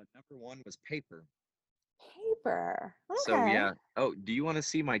 Number one was paper. Paper. So Okay. yeah. Oh, do you want to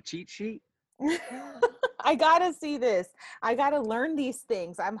see my cheat sheet? I gotta see this. I gotta learn these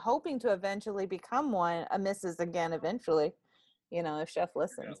things. I'm hoping to eventually become a Mrs. again eventually. You know, if Chef You're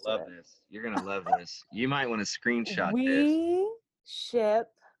gonna listens to love it. this. You're gonna love this. You might want to screenshot this. We ship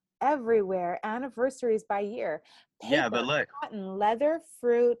everywhere, anniversaries by year. Yeah, but Paper, look, cotton, leather,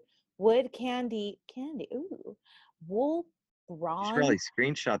 fruit, wood, candy, ooh, wool, you should probably bronze.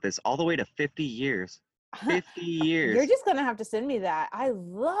 screenshot this all the way to 50 years. 50 You're years. just gonna have to send me that. I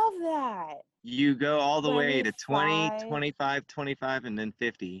love that. You go all the way to 20, 25. 25, 25, and then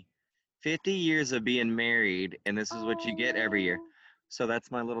 50. 50 years of being married, and this is what you get every year. Oh. So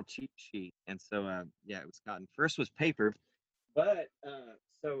that's my little cheat sheet. And so, yeah, it was cotton. First was paper, but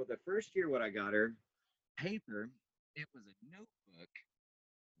so the first year, what I got her, paper, it was a notebook.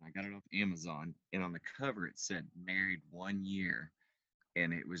 I got it off Amazon, and on the cover it said "Married 1 year,"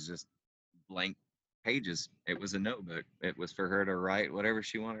 and it was just blank pages. It was a notebook. It was for her to write whatever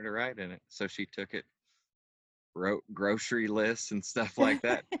she wanted to write in it. So she took it, wrote grocery lists and stuff like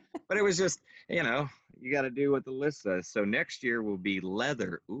that. But it was just, you know, you got to do what the list says. So next year will be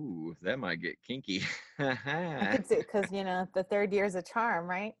leather. Ooh, that might get kinky. I Yeah, could see because you know the third year is a charm,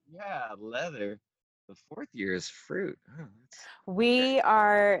 right? leather. The fourth year is fruit. Oh, that's okay. We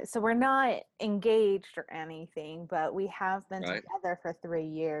are so we're not engaged or anything, but we have been Right. together for 3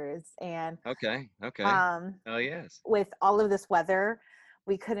 years. And Okay. Okay. um, Oh, yes. with all of this weather,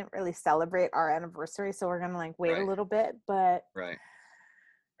 we couldn't really celebrate our anniversary, so we're gonna like wait a Right. little bit. But Right.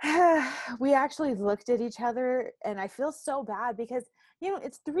 we actually looked at each other, and I feel so bad because you know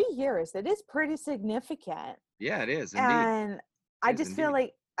it's 3 years. It is pretty significant. Yeah, it is indeed. And It I is just feel indeed.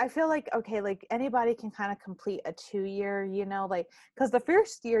 like okay, like anybody can kind of complete a 2 year, you know, like because the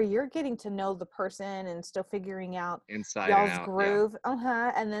first year you're getting to know the person and still figuring out Inside and y'all's out. Yeah. groove.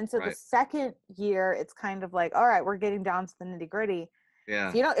 And then so the Right. second year it's kind of like, all right, we're getting down to the nitty gritty.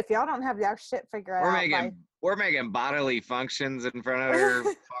 Yeah. If y'all don't have your shit figured We're out by making we're making bodily functions in front of her,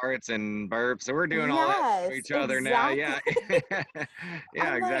 farts and burps. So we're doing all that to yes, each other now. exactly. Yeah.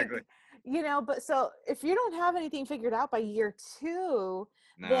 Yeah, I'm like, exactly. you know, but so if you don't have anything figured out by year two,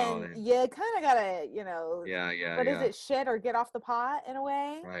 No, then you kind of gotta, you know, yeah, yeah, what is yeah. it, shit or get off the pot in a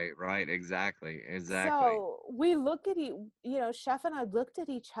way. Right, right, exactly, exactly. So we look at you know, Chef and I looked at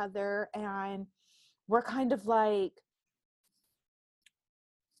each other and we're kind of like,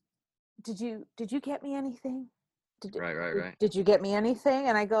 did you get me anything? Right, right, right, Did you get me anything?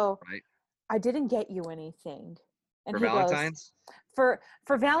 And I go, right. I didn't get you anything. And For he goes, Valentine's?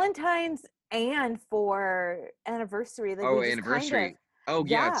 for Valentine's and for anniversary, like we Oh, just kind of, anniversary. Oh,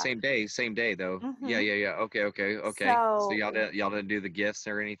 yeah, yeah. same day though. Yeah, Hmm. yeah, yeah. Okay, okay, okay. So So y'all didn't do the gifts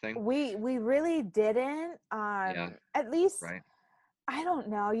or anything? we really didn't. Yeah, At least right. I don't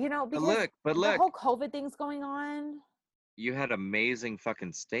know, you know, But because look, but the look, whole COVID thing's going on, you had amazing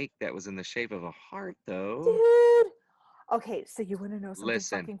fucking steak that was in the shape of a heart though. dude. Okay, so you want to know something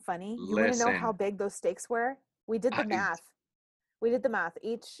Listen, fucking funny? You want to know how listen. big those steaks were? We did the I, math. We did the math.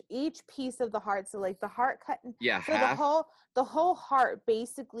 Each piece of the heart, so like the heart cut, yeah, so half. the whole heart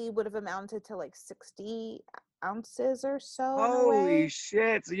basically would have amounted to like 60 ounces or so in a Holy way.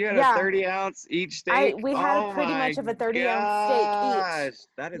 shit. So you had a Yeah, 30-ounce each I steak? we had a Oh pretty my much of a 30-ounce steak each. gosh.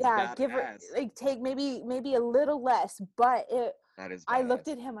 That is Yeah, give or badass. like take maybe a little less, but it That is I looked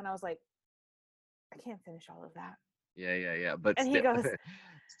badass. at him and I was like, I can't finish all of that. Yeah, yeah, yeah. But And he still, goes,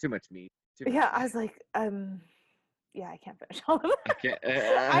 it's too much meat. Too much yeah, I meat. was like, yeah, I can't finish all of it. I can't.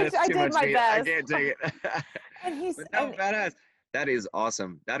 It's I too did much my meat. I best. can't take it. And he's But no, and badass. That is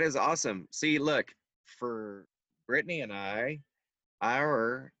awesome. That is awesome. See, look, for Brittany and I,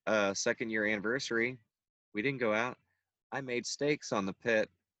 our second year anniversary, we didn't go out. I made steaks on the pit.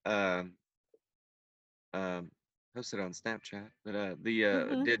 Um, Posted on Snapchat, but the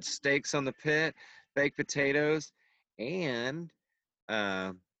Hmm. did steaks on the pit, baked potatoes, and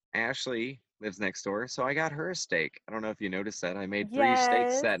uh, Ashley lives next door, so I got her a steak. I don't know if you noticed that. I made 3 steaks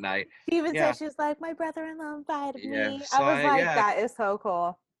Yes. that night. She even Yeah, said, she was like, my brother-in-law invited yeah. me. I So was I like, yeah, that is so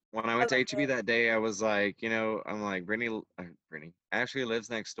cool. when I I went to love HEB it. that day, I was like, I'm like, Brittany Ashley lives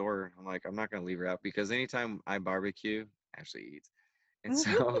next door. I'm like, I'm not gonna leave her out because anytime I barbecue, Ashley eats, and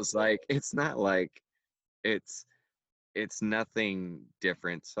so I was like, it's not like it's it's nothing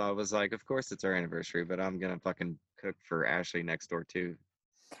different. So I was like, of course it's our anniversary, but I'm gonna fucking cook for Ashley next door too.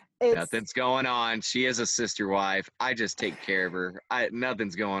 It's Nothing's going on. She is a sister wife. I just take care of her. I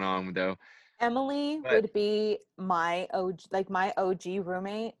nothing's going on though. Emily But would be my OG, like my OG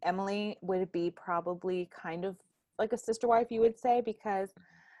roommate. Emily would be probably kind of like a sister wife, you would say, because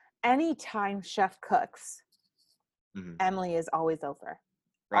anytime Chef cooks, mhm. Emily is always over.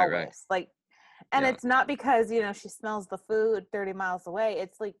 Right, right. Always. Like, and Yeah. it's not because, she smells the food 30 miles away.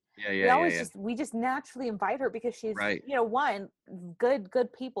 It's like Yeah, yeah, yeah, yeah. we just naturally invite her because she's, Right, one, good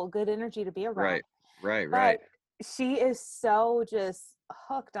people, good energy to be around. right, right, But right. she is so just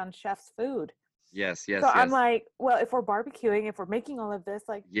hooked on Chef's food. Yes, So yes, I'm yes. like, well, if we're barbecuing, if we're making all of this,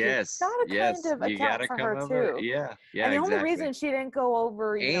 like, you Yes, gotta kind yes. of You account gotta for come her over. too. Yeah, yeah, And the only exactly. reason she didn't go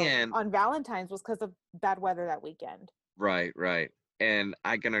over, And on Valentine's was because of bad weather that weekend. right, right. And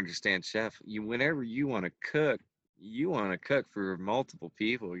I can understand, chef, you whenever you want to cook for multiple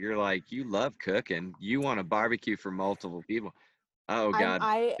people. You're like, you love cooking. You want to barbecue for multiple people. Oh God, got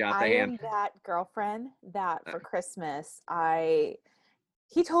I the hand. am that girlfriend that for Christmas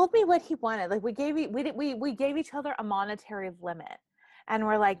he told me what he wanted. Like, we gave each other a monetary limit, and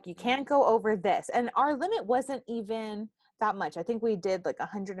we're like, you can't go over this. And our limit wasn't even that much. I think we did like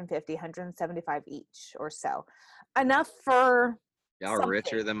 150, 175 each or so, enough for Y'all are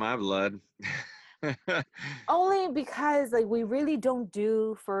richer something. than my blood. I Only because, like, we really don't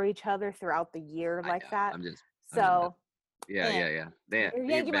do for each other throughout the year like know. that. I'm just So, yeah, and yeah, yeah. Damn, you're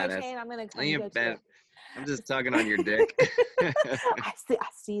you're yanking my badass. chain. I'm gonna come You're get you. bad. I'm just tugging on your dick. I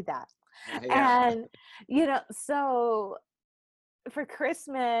see that. Yeah. And so for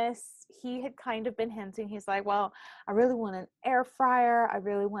Christmas, he had kind of been hinting. He's like, well, I really want an air fryer. I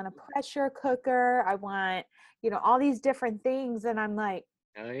really want a pressure cooker. I want, all these different things. And I'm like,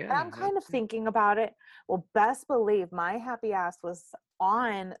 Oh and yeah. I'm kind of thinking about it. Well, best believe my happy ass was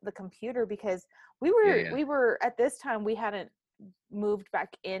on the computer because we Yeah, were yeah. we were at this time we hadn't moved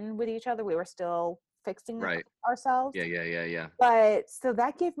back in with each other. We were still fixing it Right. ourselves. Yeah, yeah, yeah, yeah. But so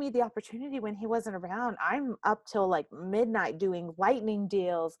that gave me the opportunity when he wasn't around. I'm up till like midnight doing lightning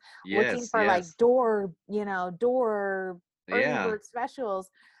deals, looking Yes, for like yes. door early Yeah. bird specials.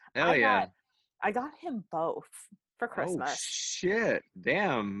 Hell I yeah. got I got him both for Oh Christmas. shit.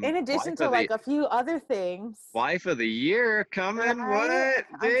 Damn. In addition to like a few other things, Wife of the year coming. right? What?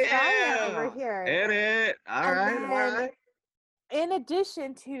 I'm trying over Damn. here. Hit it. All And right, all then right. in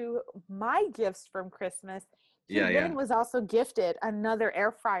addition to my gifts from Christmas, he Yeah, yeah. then was also gifted another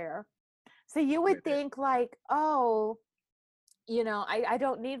air fryer. So you would With it. think like, oh, I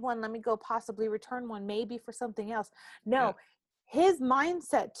don't need one. Let me go possibly return one, maybe for something else. Yeah. No, his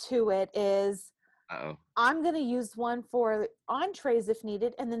mindset to it is Uh-oh. I'm going to use one for entrees if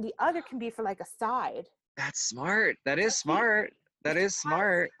needed. And then the other can be for like a side. That's smart. That So is smart. That is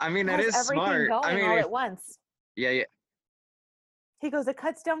smart. I mean, he that has is everything smart. I going mean, all if at once. yeah, yeah. He goes, it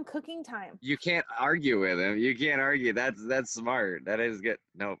cuts down cooking time. You can't argue with him. You can't argue. That's smart. That is good.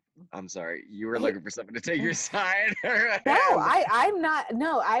 Nope. I'm sorry. You were He, looking for something to take your side. no, And I'm not.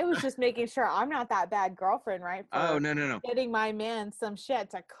 No, I was just making sure I'm not that bad girlfriend, right? oh For no no no. getting my man some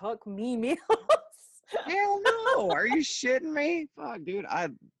shit to cook me meals. Hell no. Are you shitting me? Fuck, dude.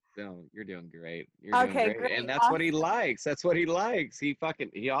 No, you're doing great. You're doing Okay, great. And great. that's what he Awesome. likes. That's what he likes. He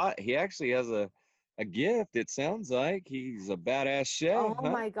actually has a gift. It sounds like he's a badass chef, Oh huh?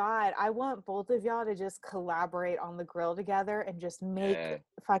 my God. I want both of y'all to just collaborate on the grill together and just make Yeah,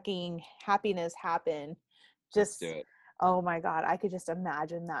 fucking happiness happen. let's do Just, it. oh my God. I could just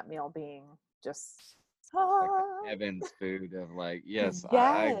imagine that meal being just, Like the ah, heavens food of like, yes, I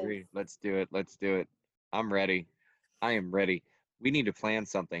yes, agree. Let's do it. Let's do it. I'm ready. I am ready. We need to plan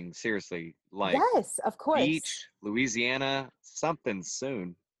something seriously, like yes, of course. beach, Louisiana, something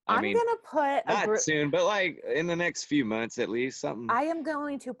soon. I I'm mean, gonna put a not group. soon, but like in the next few months at least, something. I am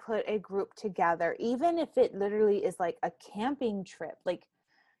going to put a group together, even if it literally is like a camping trip. Like,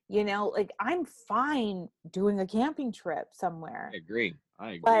 like I'm fine doing a camping trip somewhere, I agree.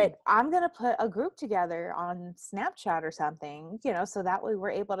 I agree. but I'm going to put a group together on Snapchat or something, so that way we're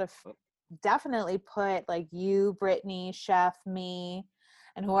able to definitely put like you, Brittany, Chef, me,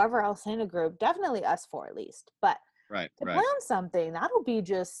 and whoever else in a group, definitely us four at least. But Right, to right. plan something, that'll be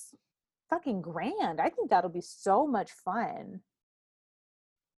just fucking grand. I think that'll be so much fun.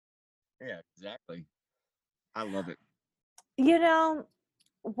 Yeah, exactly. I love it. You know,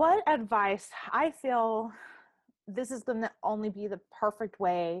 what advice I feel this is going to only be the perfect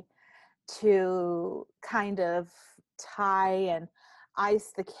way to kind of tie and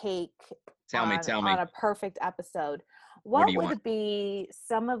ice the cake Tell me, tell on me. a perfect episode. What do What you want? would be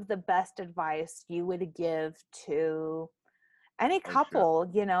some of the best advice you would give to any Oh, shit.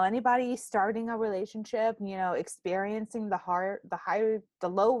 couple, you know, anybody starting a relationship, you know, experiencing the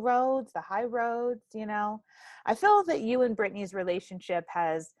low roads, the high roads, you know? I feel that you and Brittany's relationship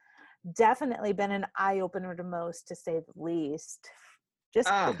has definitely been an eye opener to most, to say the least, just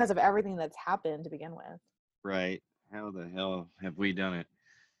Ah, because of everything that's happened to begin with. right. How the hell have we done it?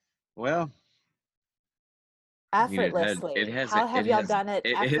 Well, I mean, it Effortlessly. How hasn't, have y'all done it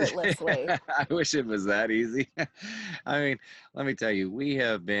it is. effortlessly? I wish it was that easy. I mean, let me tell you, we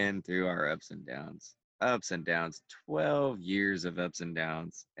have been through our ups and downs, 12 years of ups and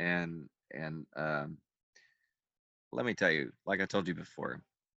downs. And let me tell you, like I told you before,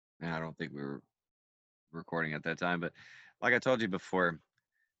 and I don't think we were recording at that time, but like I told you before,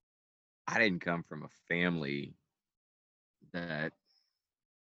 I didn't come from a family that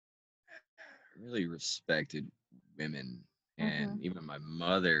really respected women. Mm-hmm. And even my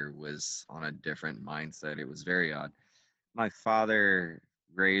mother was on a different mindset. It was very odd. My father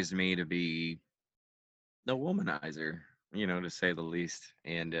raised me to be the womanizer, to say the least.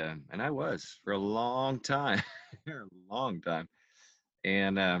 And I was for a long time, a long time.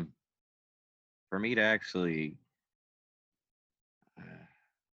 And for me to actually, uh,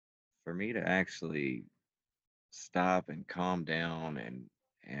 for me to actually stop and calm down,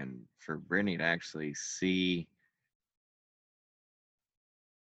 and for Brittany to actually see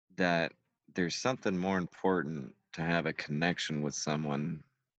that there's something more important to have a connection with someone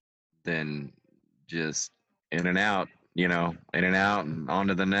than just in and out, in and out and on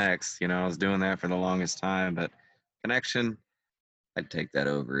to the next. I was doing that for the longest time, but connection, I'd take that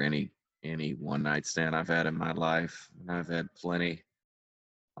over any one night stand I've had in my life. I've had plenty.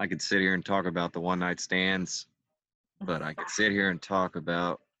 I could sit here and talk about the one night stands, but I could sit here and talk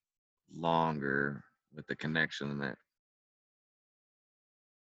about longer with the connection that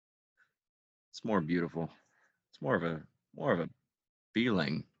it's more beautiful. It's more of a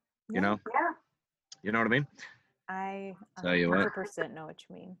feeling, you Yeah, know? You know what I mean? I Tell you what. 100% know what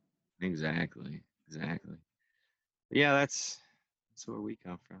you mean. Exactly. Exactly. Yeah, that's where we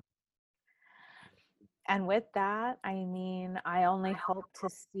come from. And with that, I mean, I only hope to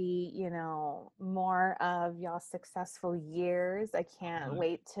see, you know, more of y'all successful years. I can't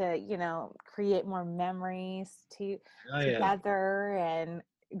wait to, you know, create more memories Oh yeah. together and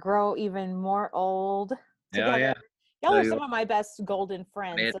grow even more old Yeah, together. yeah. Y'all Tell are you some what, of my best golden I'm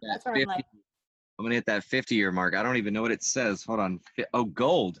gonna friends. hit So that that's where I'm 50. like, I'm gonna hit that 50-year mark. I don't even know what it says. Hold on. Oh,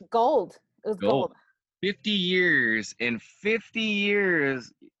 gold. gold. It was Gold. gold. 50 years. In 50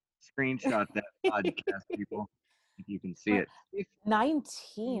 years, screenshot that podcast, people, if you can see What? it. 50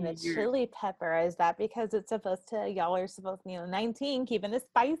 19, a years. chili pepper. Is that because it's supposed to, y'all are supposed to, you know, 19, keeping it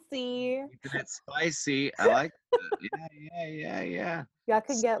spicy? Keeping it spicy. I like that. Yeah, yeah, yeah, yeah. Y'all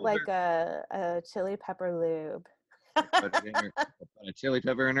could get like Silver. a chili pepper lube. Put it in her. Put a chili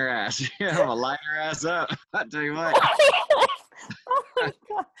pepper in her ass. Yeah, I'm gonna light her ass up. I tell you what. Oh my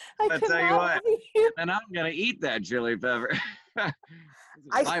god, I I tell you cannot what. believe And I'm gonna eat that chili pepper. I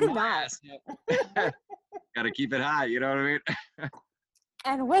Light my cannot. ass up. Gotta keep it hot. You know what I mean?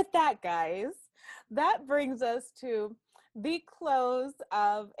 And with that, guys, that brings us to the close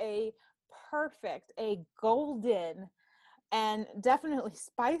of a perfect, a golden, and definitely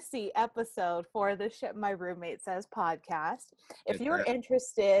spicy episode for the Ship My Roommate Says podcast. If Get you're that.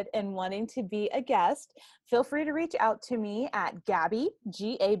 interested in wanting to be a guest, feel free to reach out to me at Gabby,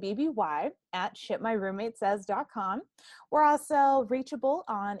 Gabby, at shipmyroommatesays.com. We're also reachable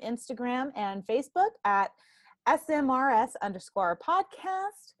on Instagram and Facebook at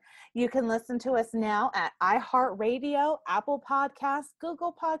SMRS_podcast. You can listen to us now at iHeartRadio, Apple Podcasts,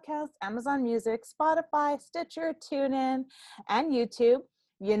 Google Podcasts, Amazon Music, Spotify, Stitcher, TuneIn, and YouTube.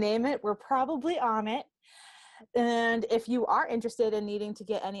 You name it, we're probably on it. And if you are interested in needing to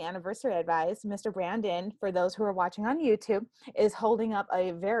get any anniversary advice, Mr. Brandon, for those who are watching on YouTube, is holding up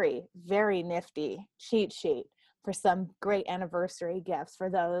a very, very nifty cheat sheet for some great anniversary gifts for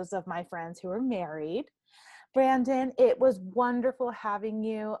those of my friends who are married. Brandon, it was wonderful having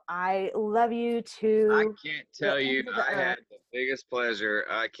you. I love you I to can't the tell you, ends of the I earth. had the biggest pleasure.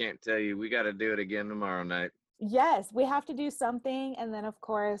 I can't tell you, we got to do it again tomorrow night. Yes, we have to do something. And then, of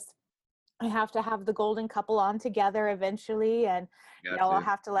course, I have to have the golden couple on together eventually. And Got y'all will to.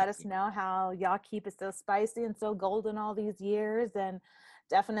 have to let us know how y'all keep it so spicy and so golden all these years. And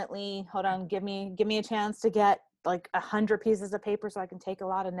definitely, hold on, give me a chance to get like 100 pieces of paper so I can take a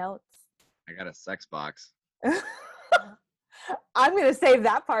lot of notes. I got a sex box. I'm going to save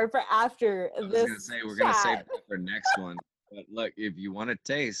that part for after I was this gonna say we're gonna save chat. that for next one. But look, if you want to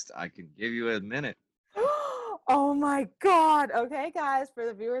taste, I can give you a minute. Oh my God. Okay, guys, for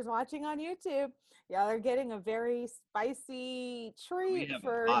the viewers watching on YouTube, y'all are getting a very spicy We treat have a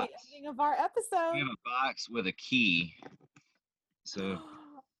for the box. ending of our We episode. have a box with a key. So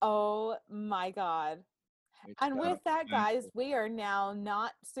Oh my God. it's And got with a that, guys, we are now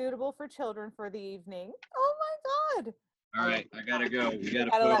not suitable for children for the evening. Oh my God. All right, I gotta go. We You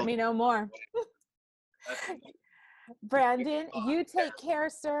gotta gotta put let all. me know more. Brandon, you take care,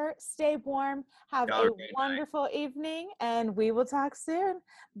 sir. Stay warm. Have Y'all a have a great night. wonderful evening, and we will talk soon.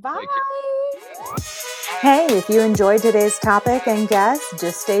 Bye. Take care. Hey, if you enjoyed today's topic and guest,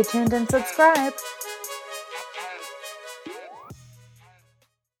 just stay tuned and subscribe.